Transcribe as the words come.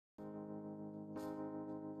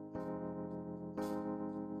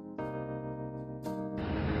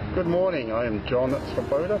Good morning, I am John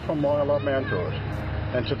Swoboda from whyilovemountdruitt,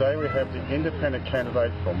 and today we have the independent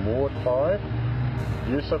candidate from Ward 5,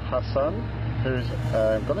 Youssef Hassan, who's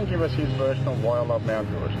going to give us his version of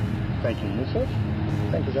whyilovemountdruitt. Thank you, Youssef.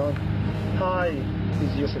 Thank you, John. Hi,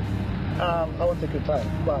 this is Youssef. I won't take your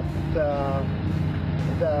time, but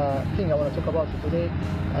the thing I want to talk about today,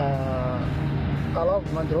 I love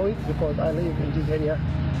Mountdruitt because I live in this area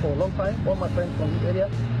for a long time. All my friends from this area,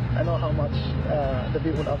 I know how much the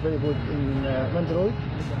people are very good in Mountdruitt.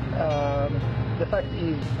 The fact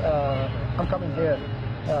is, I'm coming here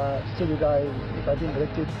to tell you guys, if I've been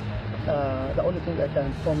elected, the only thing I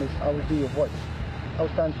can promise, I will be your voice. I will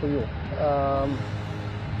stand for you.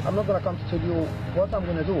 I'm not going to come to tell you what I'm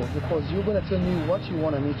going to do, because you're going to tell me what you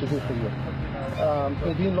want me to do for you.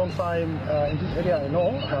 We've been a long time in this area, I know.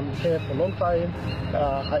 I'm here for a long time.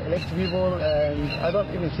 I elect people and I don't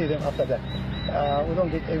even see them after that. We don't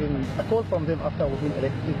get even a call from them after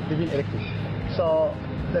they've been elected. So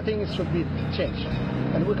the thing should be changed.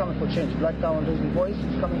 And we're coming for change. Blacktown City Voice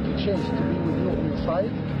is coming to change, to be with you on your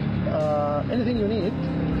side. Anything you need,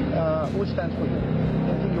 we'll stand for you.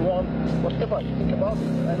 Anything you want, whatever you think about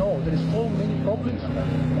it. I know there is so many problems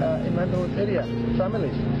in Mountdruitt area.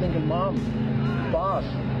 Families, single mom, bus,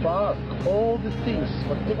 park, all the things,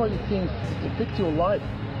 whatever you think affect your life,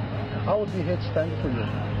 I will be here to stand for you.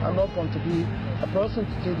 I'm not going to be a person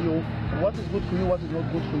to tell you what is good for you, what is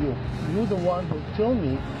not good for you. You're the one who tell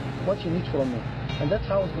me what you need from me. And that's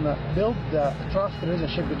how it's going to build the trust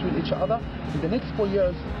relationship between each other. In the next 4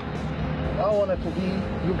 years, I want to be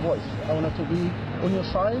your voice. I want to be on your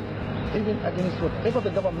side, even against whatever the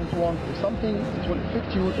government wants. If something, it will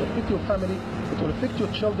affect you, it will affect your family, it will affect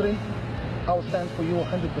your children, I will stand for you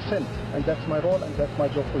 100%. And that's my role and that's my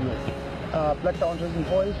job for you. Blacktown City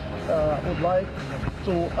Voice would like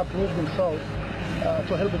to approve themselves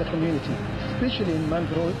to help the community, especially in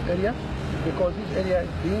Mountdruitt area, because this area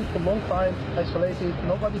has been for a long time isolated.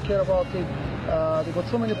 Nobody care about it. They've got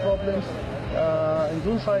so many problems in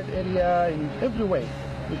Dunside area, in every way.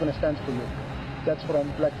 We're going to stand for you. That's from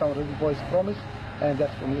Blacktown City Voice promise, and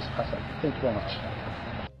that's from Youssef Hassan. Thank you very much.